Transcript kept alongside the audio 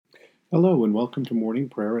Hello and welcome to morning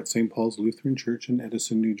prayer at St. Paul's Lutheran Church in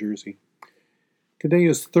Edison, New Jersey. Today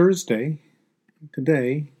is Thursday.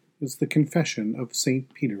 Today is the Confession of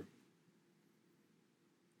St. Peter.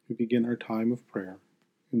 We begin our time of prayer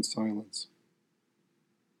in silence.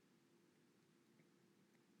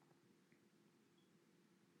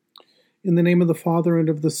 In the name of the Father, and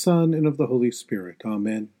of the Son, and of the Holy Spirit.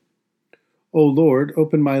 Amen. O Lord,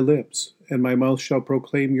 open my lips, and my mouth shall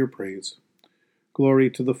proclaim your praise. Glory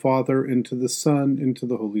to the Father, and to the Son, and to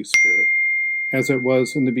the Holy Spirit, as it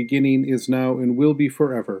was in the beginning, is now, and will be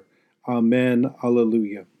forever. Amen.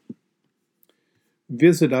 Alleluia.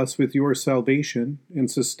 Visit us with your salvation,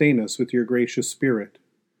 and sustain us with your gracious Spirit.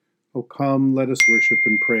 O come, let us worship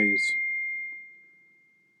and praise.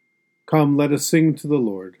 Come, let us sing to the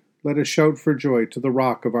Lord. Let us shout for joy to the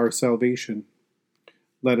rock of our salvation.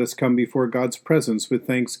 Let us come before God's presence with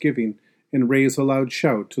thanksgiving, and raise a loud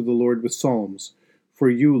shout to the Lord with psalms. For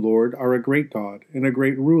you, Lord, are a great God, and a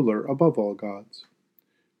great ruler above all gods.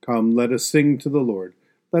 Come, let us sing to the Lord.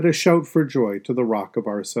 Let us shout for joy to the rock of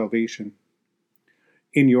our salvation.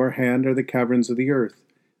 In your hand are the caverns of the earth.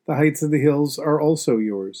 The heights of the hills are also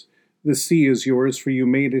yours. The sea is yours, for you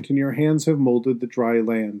made it, and your hands have molded the dry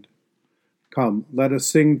land. Come, let us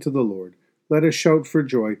sing to the Lord. Let us shout for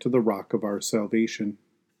joy to the rock of our salvation.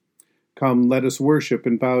 Come, let us worship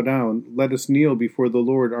and bow down. Let us kneel before the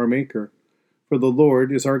Lord our Maker. For the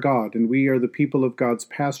Lord is our God, and we are the people of God's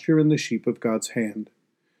pasture and the sheep of God's hand.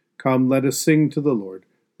 Come, let us sing to the Lord.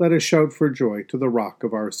 Let us shout for joy to the rock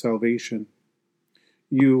of our salvation.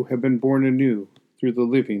 You have been born anew through the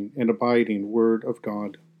living and abiding Word of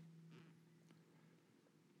God.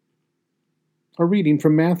 A reading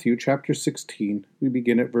from Matthew chapter 16. We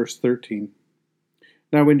begin at verse 13.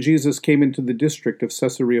 Now when Jesus came into the district of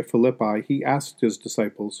Caesarea Philippi, he asked his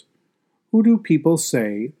disciples, "Who do people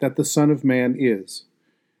say that the Son of Man is?"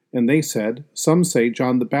 And they said, "Some say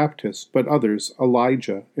John the Baptist, but others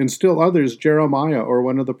Elijah, and still others Jeremiah or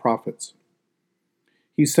one of the prophets."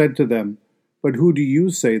 He said to them, "But who do you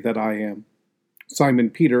say that I am?"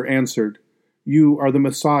 Simon Peter answered, "You are the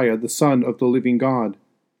Messiah, the Son of the living God."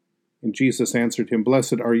 And Jesus answered him,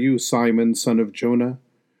 "Blessed are you, Simon, son of Jonah,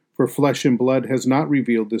 for flesh and blood has not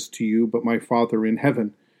revealed this to you, but my Father in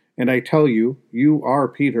heaven. And I tell you, you are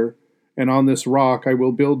Peter, and on this rock I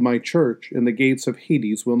will build my church, and the gates of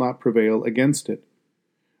Hades will not prevail against it.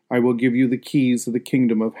 I will give you the keys of the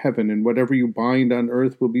kingdom of heaven, and whatever you bind on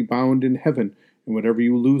earth will be bound in heaven, and whatever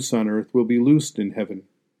you loose on earth will be loosed in heaven."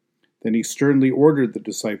 Then he sternly ordered the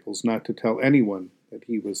disciples not to tell anyone that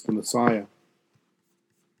he was the Messiah.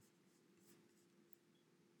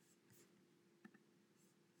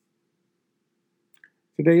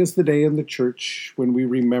 Today is the day in the church when we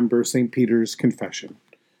remember St. Peter's confession,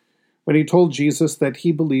 when he told Jesus that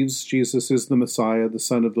he believes Jesus is the Messiah, the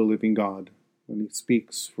Son of the living God, when he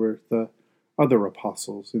speaks for the other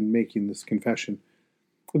apostles in making this confession.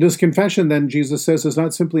 This confession, then, Jesus says, is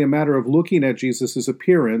not simply a matter of looking at Jesus'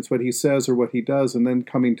 appearance, what he says or what he does, and then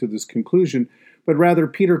coming to this conclusion, but rather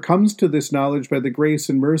Peter comes to this knowledge by the grace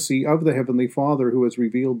and mercy of the Heavenly Father who has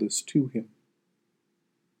revealed this to him.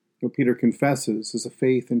 What Peter confesses is a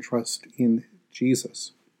faith and trust in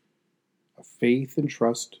Jesus, a faith and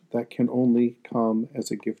trust that can only come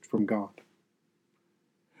as a gift from God.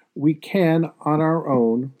 We can, on our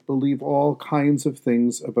own, believe all kinds of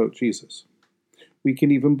things about Jesus. We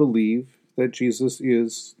can even believe that Jesus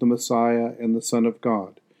is the Messiah and the Son of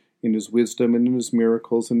God, in his wisdom and in his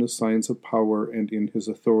miracles and his signs of power and in his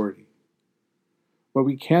authority. What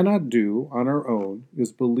we cannot do on our own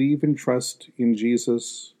is believe and trust in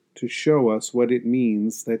Jesus to show us what it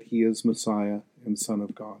means that he is Messiah and Son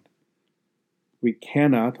of God. We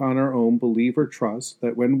cannot on our own believe or trust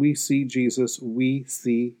that when we see Jesus, we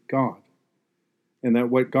see God, and that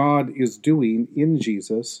what God is doing in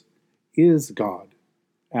Jesus is God,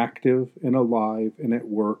 active and alive and at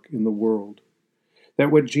work in the world.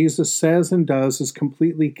 That what Jesus says and does is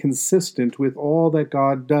completely consistent with all that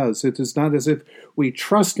God does. It is not as if we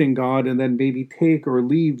trust in God and then maybe take or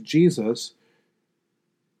leave Jesus.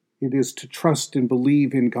 It is to trust and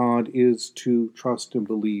believe in God is to trust and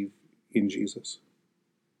believe in Jesus.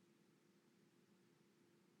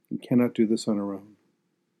 We cannot do this on our own,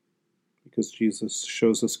 because Jesus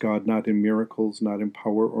shows us God not in miracles, not in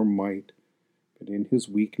power or might, but in his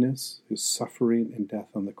weakness, his suffering and death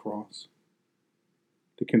on the cross.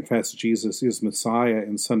 To confess Jesus is Messiah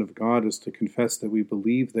and Son of God is to confess that we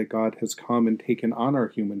believe that God has come and taken on our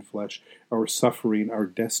human flesh, our suffering, our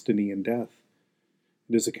destiny and death.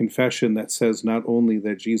 It is a confession that says not only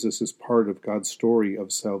that Jesus is part of God's story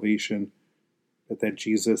of salvation, but that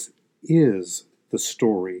Jesus is the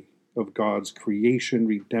story of God's creation,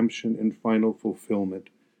 redemption, and final fulfillment,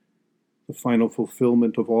 the final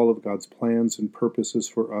fulfillment of all of God's plans and purposes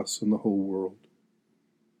for us and the whole world.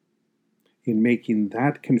 In making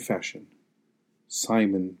that confession,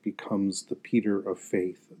 Simon becomes the Peter of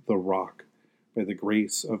faith, the rock, by the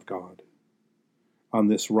grace of God. On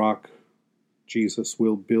this rock, Jesus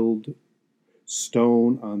will build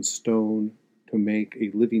stone on stone to make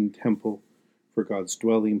a living temple for God's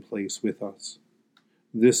dwelling place with us.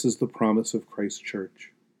 This is the promise of Christ's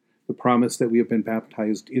church, the promise that we have been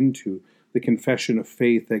baptized into, the confession of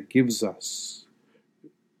faith that gives us,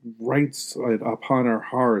 writes it upon our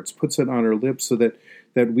hearts, puts it on our lips so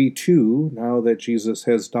that we too, now that Jesus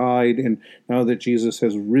has died and now that Jesus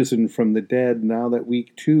has risen from the dead, now that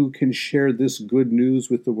we too can share this good news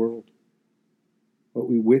with the world. What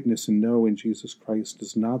we witness and know in Jesus Christ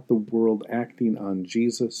is not the world acting on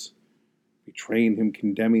Jesus, betraying him,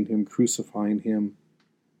 condemning him, crucifying him,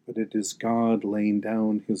 but it is God laying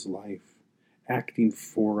down his life, acting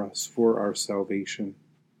for us, for our salvation.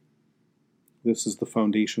 This is the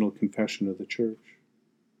foundational confession of the church.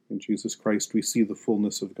 In Jesus Christ, we see the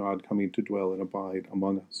fullness of God coming to dwell and abide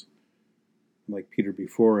among us. Like Peter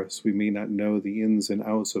before us, we may not know the ins and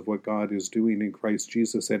outs of what God is doing in Christ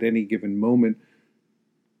Jesus at any given moment.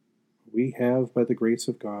 We have, by the grace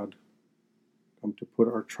of God, come to put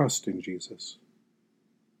our trust in Jesus.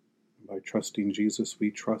 And by trusting Jesus,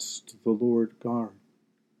 we trust the Lord God.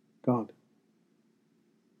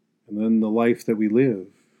 And then the life that we live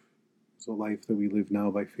is a life that we live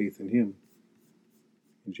now by faith in him.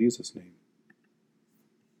 In Jesus' name.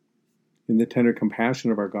 In the tender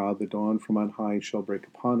compassion of our God, the dawn from on high shall break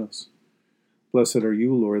upon us. Blessed are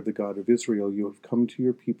you, Lord, the God of Israel. You have come to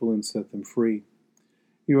your people and set them free.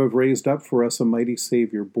 You have raised up for us a mighty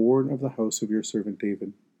Savior, born of the house of your servant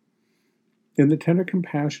David. In the tender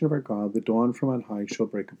compassion of our God, the dawn from on high shall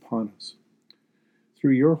break upon us.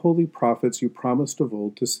 Through your holy prophets you promised of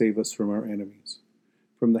old to save us from our enemies,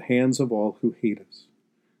 from the hands of all who hate us,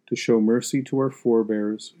 to show mercy to our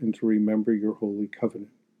forebears, and to remember your holy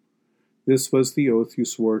covenant. This was the oath you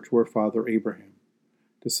swore to our father Abraham,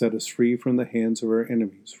 to set us free from the hands of our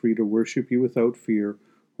enemies, free to worship you without fear,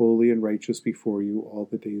 holy and righteous before you all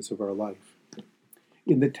the days of our life.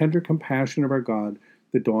 In the tender compassion of our God,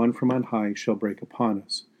 the dawn from on high shall break upon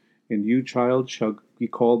us, and you, child, shall be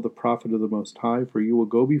called the prophet of the Most High, for you will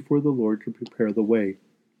go before the Lord to prepare the way,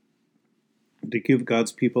 to give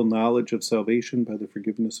God's people knowledge of salvation by the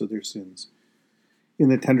forgiveness of their sins. In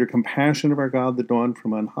the tender compassion of our God, the dawn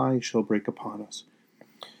from on high shall break upon us,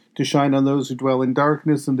 to shine on those who dwell in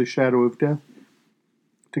darkness and the shadow of death,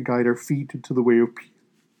 to guide our feet into the way of peace.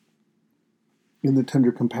 In the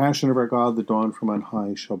tender compassion of our God, the dawn from on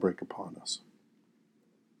high shall break upon us.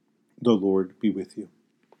 The Lord be with you.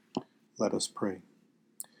 Let us pray.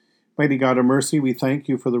 Mighty God of mercy, we thank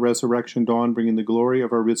you for the resurrection dawn, bringing the glory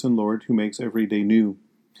of our risen Lord, who makes every day new.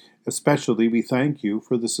 Especially we thank you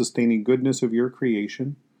for the sustaining goodness of your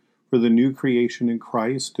creation, for the new creation in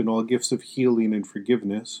Christ and all gifts of healing and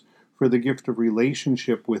forgiveness, for the gift of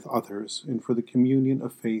relationship with others, and for the communion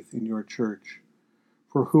of faith in your church.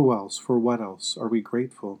 For who else, for what else are we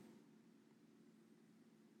grateful?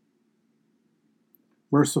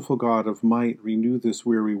 Merciful God of might, renew this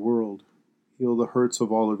weary world. Heal the hurts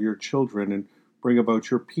of all of your children and bring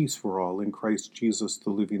about your peace for all in Christ Jesus, the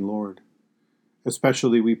living Lord.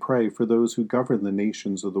 Especially we pray for those who govern the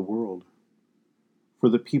nations of the world, for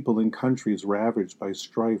the people in countries ravaged by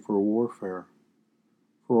strife or warfare,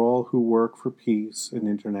 for all who work for peace and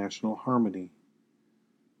international harmony,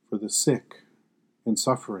 for the sick and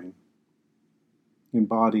suffering, in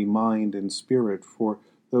body, mind, and spirit, for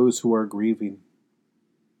those who are grieving,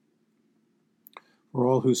 for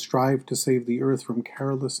all who strive to save the earth from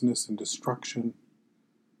carelessness and destruction,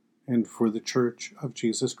 and for the Church of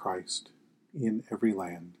Jesus Christ in every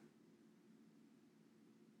land.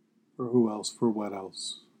 For who else, for what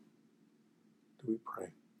else do we pray?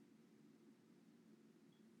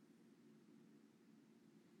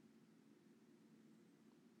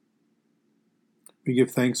 We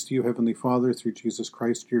give thanks to you, Heavenly Father, through Jesus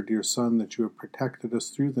Christ, your dear Son, that you have protected us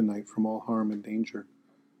through the night from all harm and danger.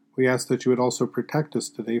 We ask that you would also protect us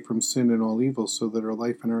today from sin and all evil, so that our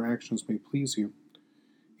life and our actions may please you.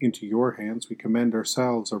 Into your hands we commend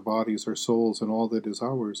ourselves, our bodies, our souls, and all that is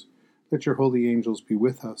ours. Let your holy angels be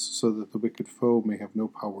with us, so that the wicked foe may have no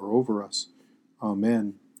power over us.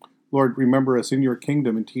 Amen. Lord, remember us in your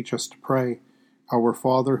kingdom and teach us to pray. Our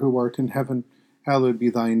Father, who art in heaven, hallowed be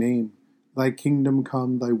thy name. Thy kingdom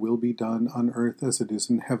come, thy will be done, on earth as it is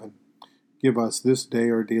in heaven. Give us this day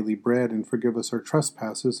our daily bread, and forgive us our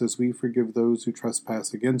trespasses, as we forgive those who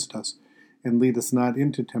trespass against us. and lead us not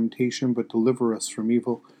into temptation, but deliver us from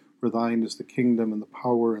evil. For thine is the kingdom, and the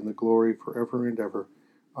power, and the glory, forever and ever.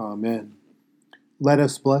 Amen. Let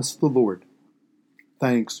us bless the Lord.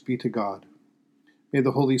 Thanks be to God. May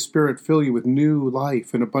the Holy Spirit fill you with new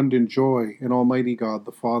life and abundant joy, and Almighty God,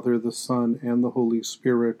 the Father, the Son, and the Holy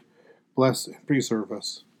Spirit, bless and preserve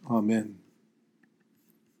us. Amen.